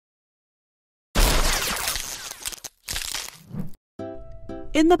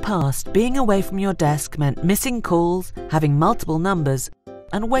In the past, being away from your desk meant missing calls, having multiple numbers,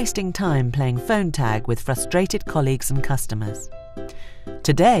 and wasting time playing phone tag with frustrated colleagues and customers.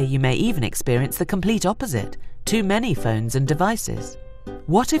 Today, you may even experience the complete opposite: too many phones and devices.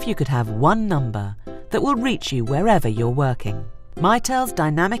 What if you could have one number that will reach you wherever you're working? Mitel's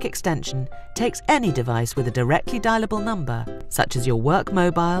dynamic extension takes any device with a directly dialable number, such as your work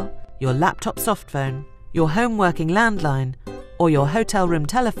mobile, your laptop softphone, your home working landline, or your hotel room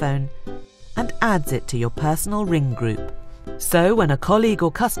telephone, and adds it to your personal ring group. So when a colleague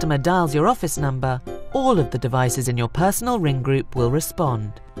or customer dials your office number, all of the devices in your personal ring group will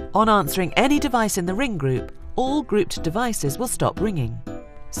respond. On answering any device in the ring group, all grouped devices will stop ringing.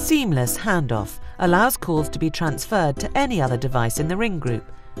 Seamless handoff allows calls to be transferred to any other device in the ring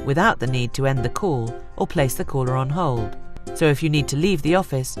group without the need to end the call or place the caller on hold. So if you need to leave the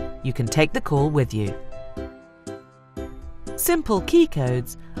office, you can take the call with you. Simple key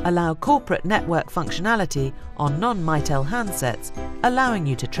codes allow corporate network functionality on non-Mitel handsets, allowing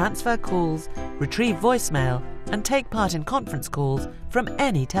you to transfer calls, retrieve voicemail, and take part in conference calls from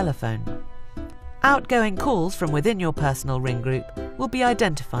any telephone. Outgoing calls from within your personal ring group will be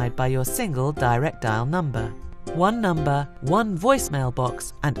identified by your single direct dial number. One number, one voicemail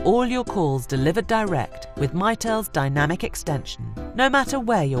box, and all your calls delivered direct with Mitel's dynamic extension. No matter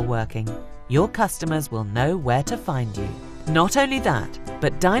where you're working, your customers will know where to find you. Not only that,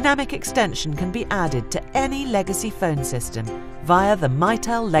 but dynamic extension can be added to any legacy phone system via the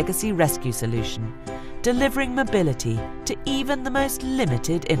Mitel Legacy Rescue solution, delivering mobility to even the most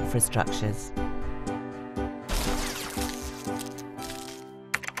limited infrastructures.